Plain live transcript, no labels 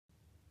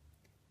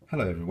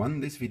Hello everyone,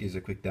 this video is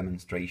a quick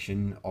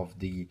demonstration of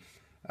the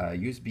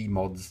USB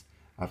mods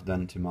I've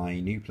done to my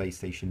new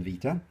PlayStation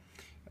Vita.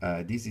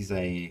 This is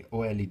a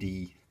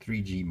OLED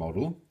 3G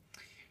model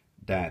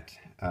that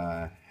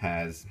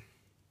has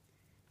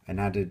an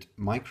added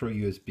micro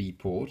USB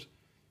port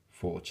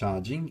for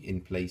charging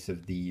in place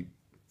of the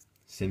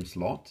SIM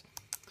slot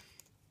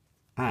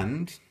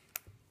and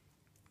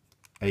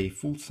a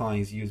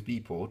full-size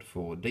USB port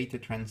for data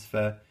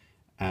transfer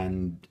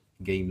and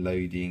game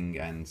loading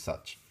and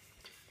such.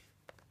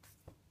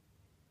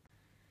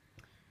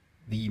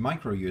 The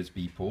micro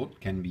USB port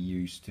can be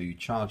used to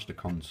charge the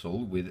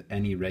console with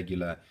any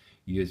regular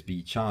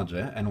USB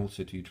charger and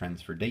also to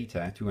transfer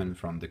data to and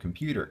from the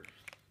computer.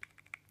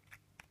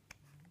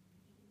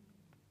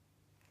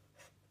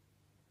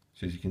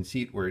 So as you can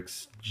see, it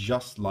works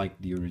just like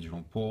the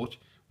original port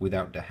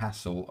without the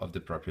hassle of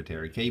the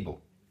proprietary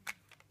cable.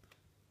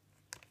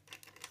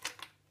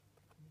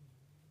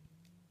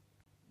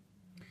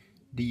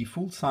 The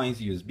full-size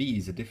USB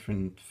is a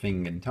different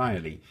thing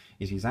entirely.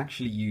 It is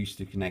actually used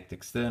to connect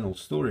external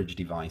storage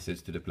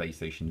devices to the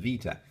PlayStation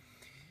Vita.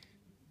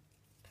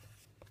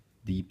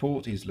 The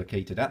port is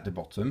located at the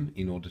bottom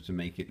in order to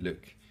make it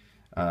look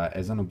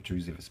as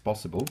unobtrusive as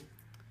possible.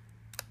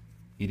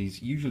 It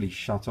is usually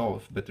shut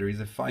off, but there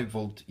is a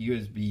 5-volt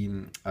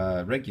USB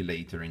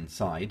regulator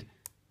inside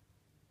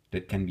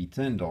that can be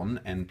turned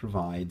on and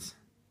provides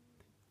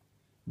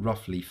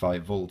roughly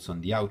 5 volts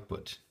on the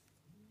output.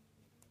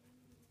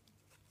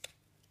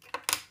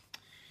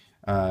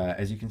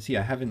 As you can see,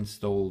 I have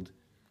installed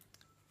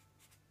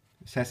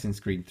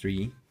Assassin's Creed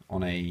 3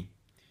 on a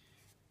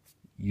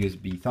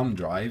USB thumb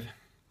drive,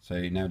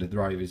 so now the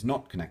drive is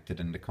not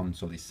connected and the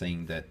console is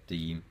saying that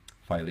the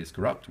file is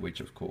corrupt, which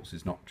of course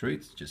is not true,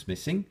 it's just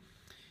missing.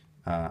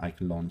 I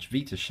can launch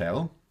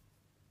VitaShell.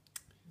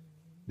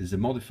 There's a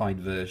modified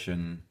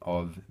version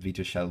of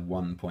VitaShell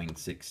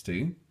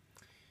 1.62.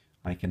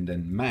 I can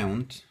then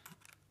mount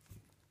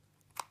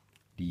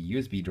the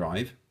USB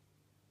drive .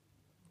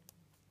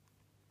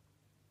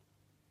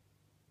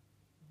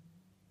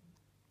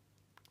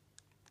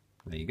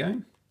 There you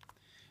go.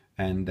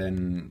 And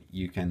then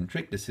you can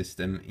trick the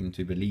system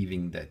into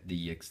believing that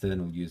the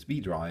external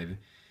USB drive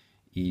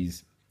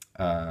is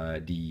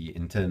the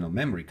internal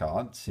memory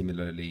card,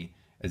 similarly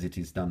as it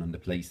is done on the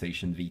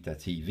PlayStation Vita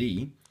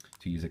TV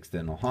to use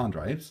external hard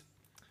drives.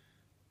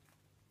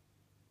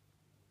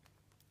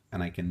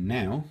 And I can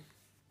now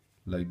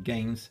load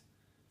games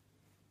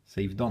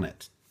saved on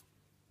it.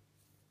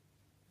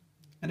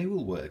 And it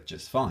will work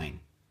just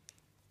fine.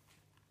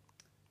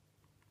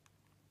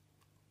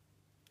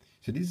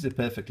 So this is a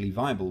perfectly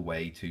viable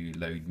way to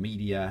load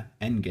media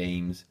and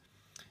games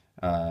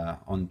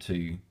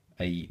onto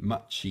a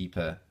much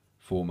cheaper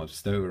form of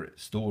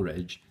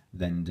storage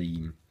than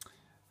the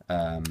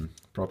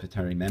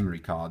proprietary memory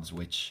cards,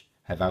 which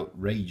have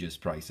outrageous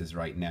prices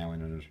right now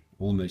and are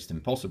almost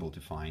impossible to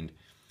find.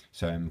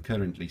 So I'm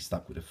currently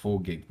stuck with a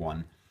 4 gig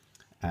one,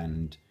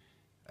 and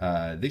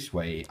this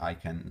way I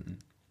can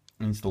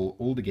install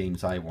all the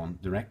games I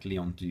want directly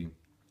onto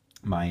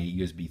my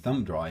USB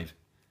thumb drive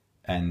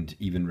and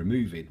even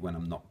remove it when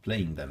I'm not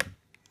playing them.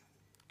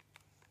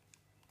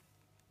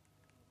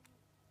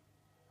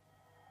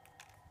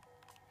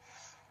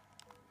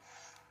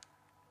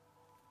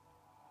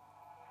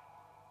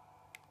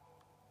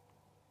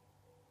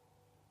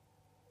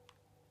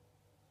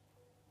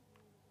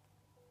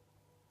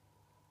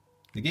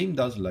 The game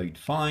does load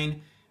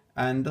fine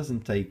and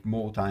doesn't take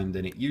more time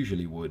than it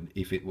usually would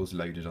if it was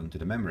loaded onto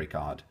the memory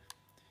card.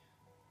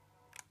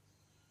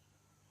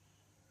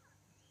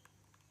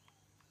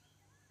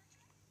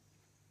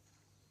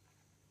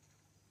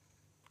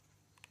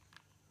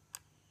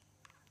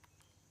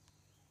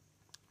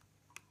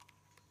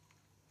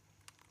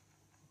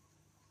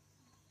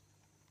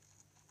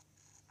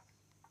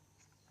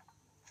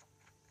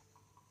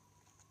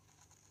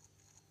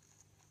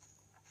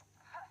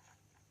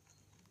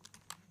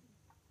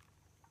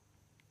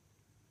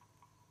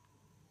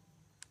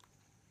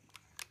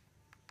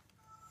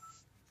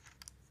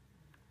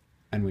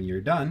 And when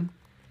you're done,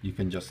 you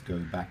can just go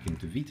back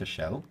into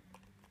VitaShell,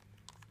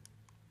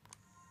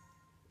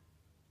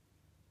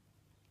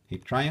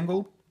 hit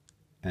triangle,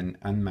 and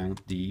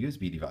unmount the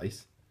USB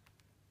device.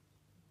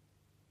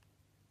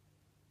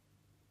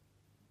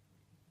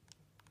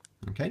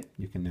 Okay,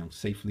 you can now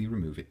safely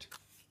remove it.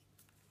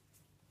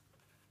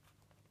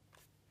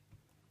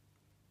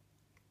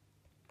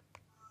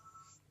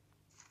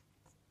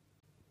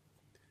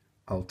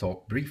 I'll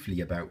talk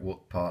briefly about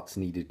what parts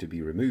needed to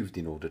be removed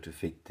in order to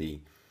fit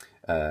the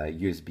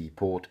USB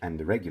port and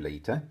the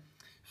regulator.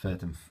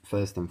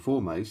 First and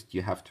foremost,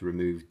 you have to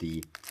remove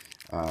the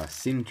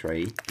SIM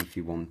tray if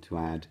you want to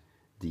add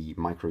the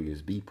micro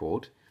USB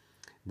port.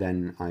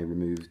 Then I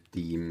removed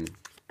the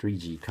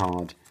 3G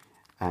card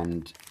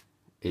and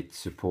its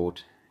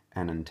support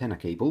and antenna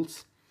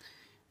cables,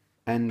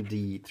 and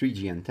the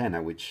 3G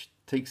antenna, which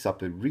takes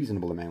up a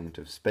reasonable amount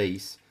of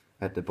space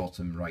at the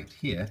bottom right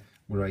here,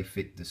 where I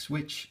fit the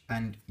switch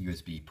and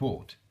USB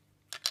port.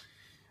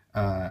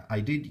 I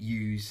did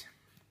use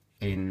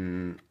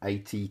in a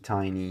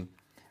tiny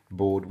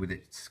board with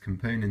its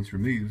components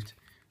removed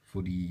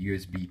for the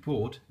USB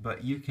port,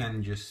 but you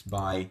can just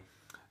buy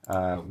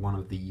one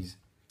of these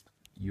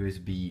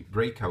USB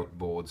breakout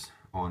boards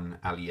on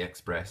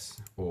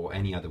AliExpress or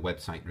any other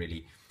website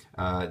really.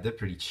 They're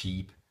pretty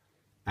cheap,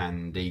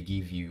 and they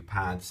give you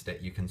pads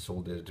that you can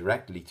solder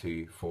directly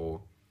to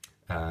for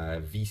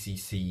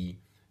VCC,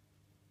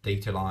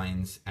 data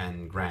lines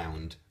and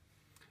ground.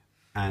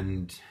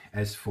 And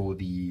as for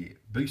the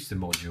booster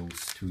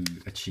modules to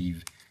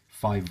achieve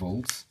 5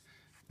 volts,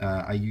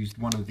 I used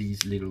one of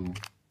these little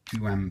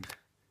 2 amp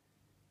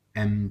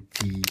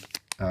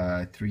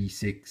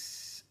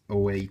MT3608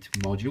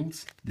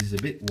 modules. This is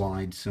a bit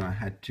wide, so I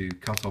had to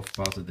cut off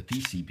part of the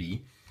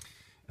PCB,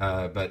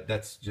 but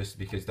that's just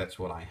because that's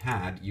what I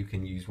had. You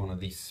can use one of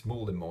these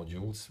smaller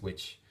modules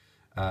which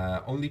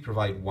only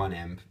provide 1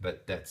 amp,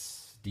 but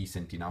that's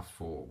decent enough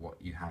for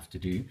what you have to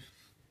do.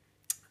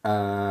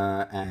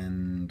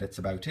 And that's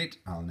about it.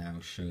 I'll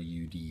now show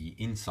you the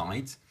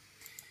insides.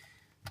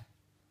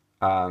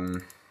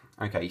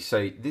 Okay,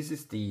 so this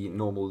is the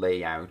normal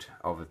layout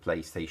of a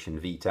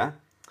PlayStation Vita,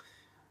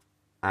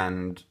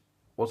 and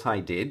what I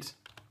did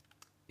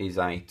is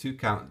I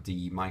took out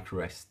the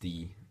micro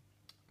SD,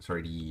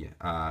 the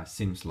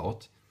SIM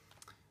slot,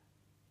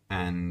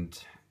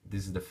 and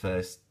this is the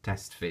first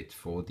test fit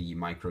for the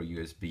micro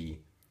USB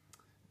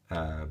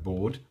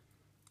board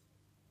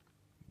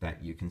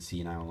that you can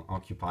see now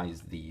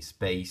occupies the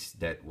space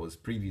that was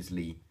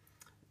previously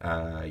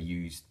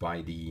used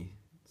by the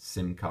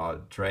SIM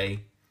card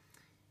tray.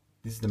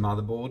 This is the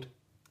motherboard.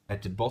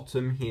 At the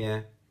bottom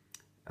here,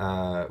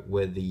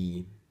 where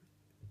the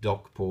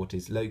dock port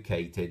is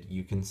located,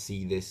 you can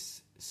see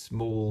this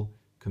small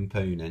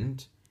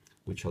component,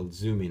 which I'll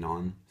zoom in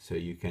on so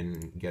you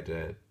can get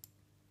a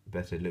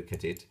better look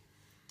at it.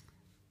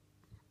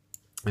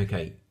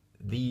 Okay,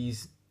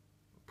 these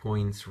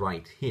points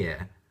right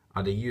here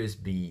are the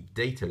USB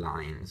data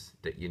lines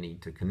that you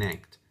need to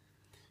connect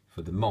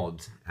for the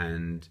mod,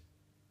 and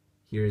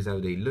here's how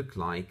they look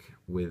like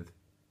with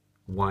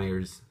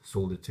wires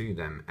soldered to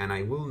them. And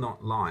I will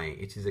not lie,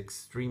 it is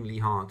extremely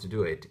hard to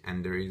do it,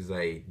 and there is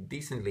a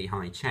decently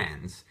high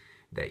chance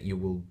that you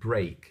will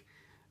break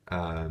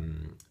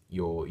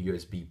your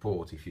USB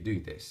port if you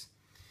do this.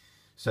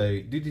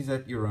 So do this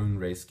at your own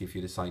risk if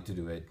you decide to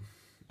do it,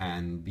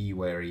 and be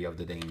wary of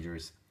the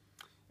dangers.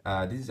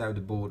 This is how the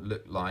board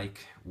looked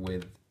like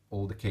with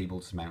all the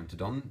cables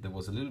mounted on. There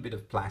was a little bit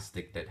of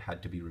plastic that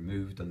had to be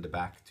removed on the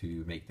back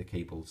to make the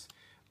cables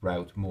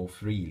route more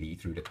freely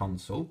through the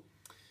console.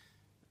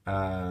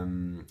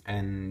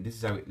 And this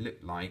is how it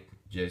looked like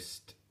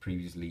just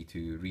previously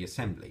to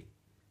reassembly.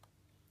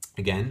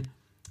 Again,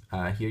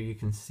 here you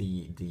can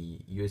see the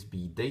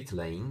USB data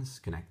lanes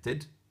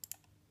connected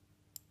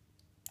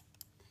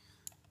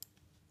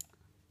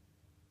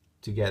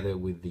together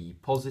with the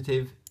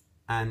positive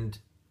and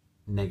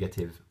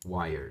negative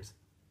wires.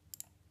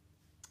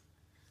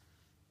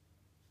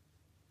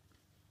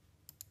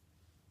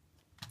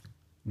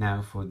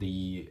 Now for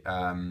the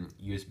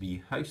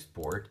USB host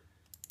port.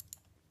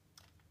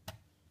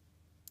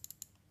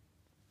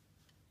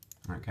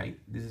 Okay,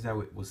 this is how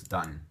it was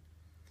done.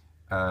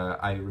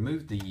 I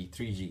removed the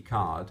 3G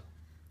card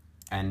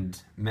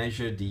and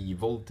measured the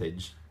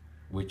voltage,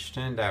 which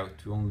turned out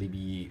to only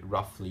be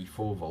roughly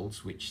 4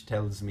 volts, which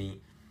tells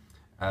me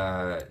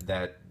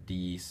that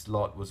the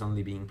slot was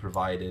only being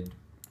provided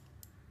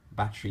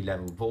battery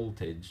level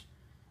voltage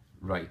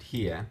right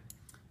here,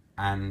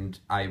 and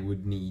I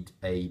would need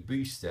a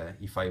booster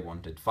if I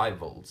wanted 5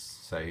 volts.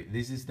 So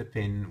this is the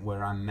pin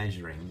where I'm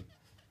measuring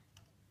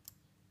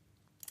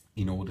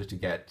in order to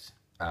get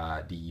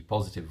the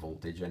positive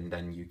voltage, and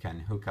then you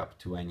can hook up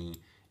to any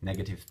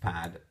negative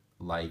pad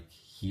like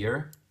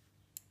here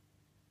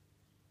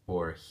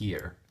or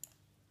here.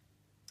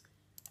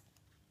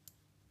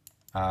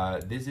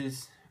 This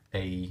is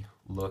a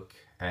look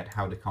at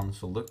how the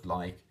console looked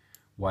like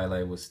while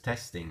I was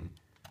testing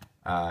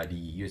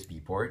the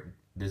USB port.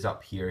 This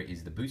up here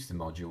is the booster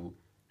module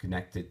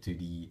connected to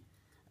the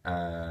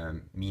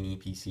mini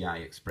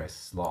PCI Express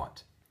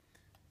slot.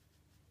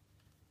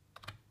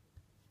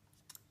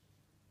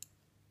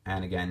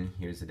 And again,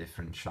 here's a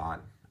different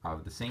shot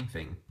of the same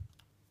thing.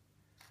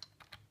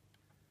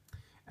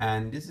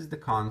 And this is the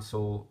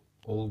console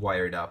all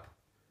wired up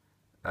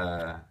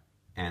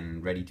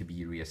and ready to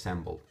be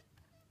reassembled.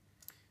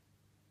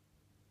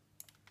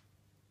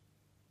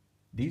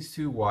 These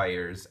two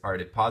wires are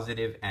the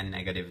positive and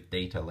negative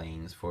data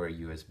lanes for a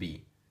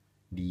USB.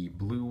 The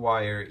blue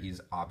wire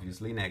is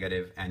obviously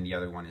negative and the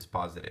other one is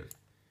positive.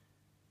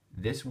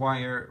 This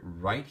wire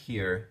right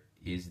here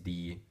is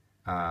the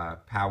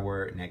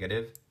power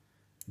negative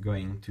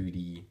going to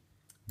the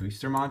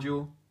booster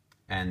module,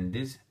 and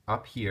this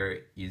up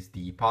here is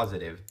the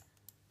positive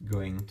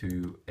going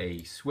to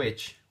a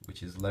switch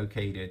which is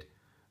located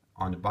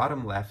on the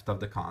bottom left of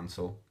the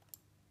console.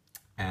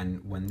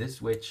 And when this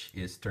switch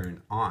is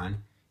turned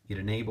on, it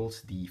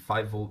enables the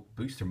 5 volt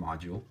booster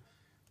module,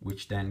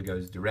 which then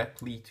goes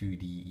directly to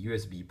the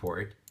USB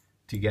port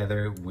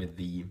together with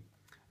the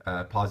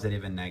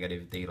positive and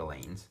negative data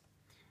lanes.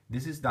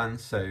 This is done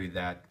so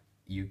that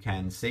you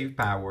can save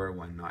power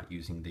when not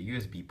using the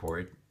USB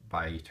port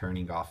by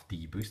turning off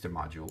the booster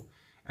module,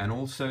 and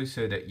also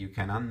so that you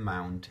can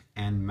unmount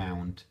and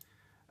mount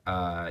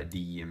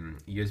the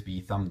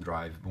USB thumb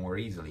drive more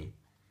easily.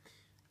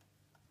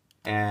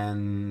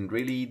 And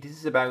really, this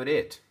is about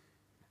it.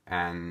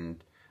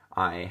 And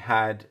I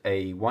had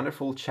a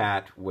wonderful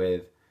chat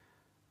with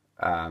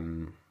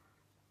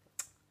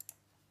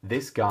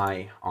this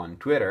guy on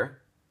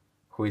Twitter,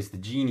 who is the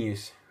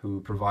genius who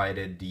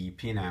provided the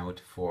pinout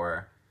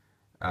for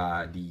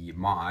the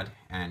mod,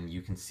 and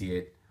you can see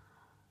it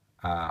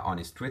on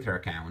his Twitter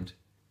account.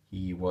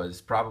 He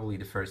was probably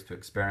the first to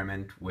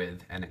experiment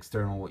with an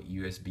external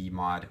USB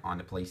mod on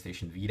the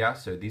PlayStation Vita.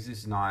 So this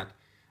is not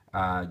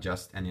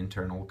just an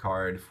internal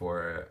card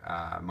for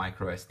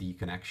micro SD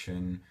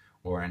connection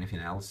or anything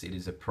else. It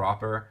is a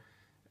proper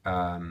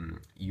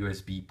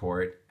USB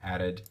port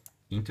added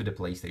into the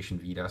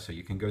PlayStation Vita. So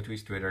you can go to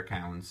his Twitter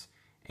accounts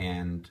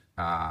and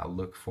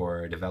look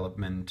for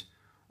development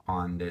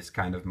on this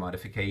kind of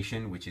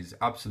modification, which is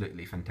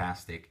absolutely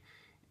fantastic,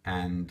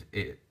 and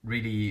it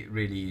really,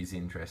 really is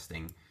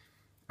interesting.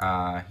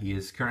 He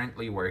is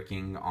currently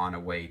working on a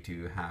way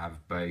to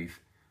have both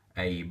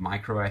a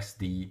micro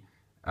SD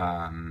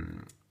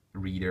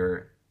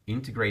reader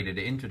integrated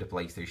into the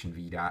PlayStation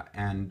Vita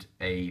and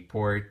a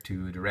port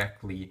to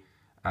directly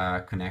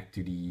connect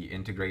to the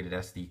integrated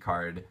SD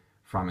card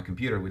from a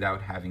computer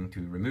without having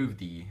to remove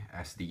the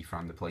SD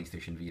from the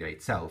PlayStation Vita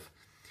itself.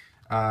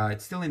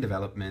 It's still in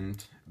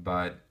development,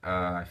 but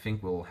I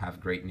think we'll have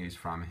great news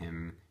from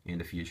him in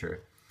the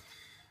future.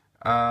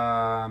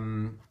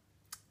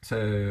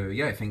 So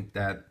yeah, I think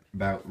that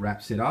about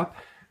wraps it up.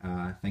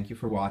 Thank you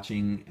for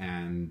watching,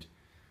 and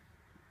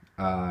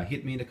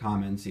hit me in the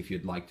comments if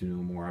you'd like to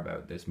know more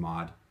about this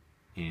mod,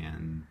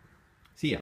 and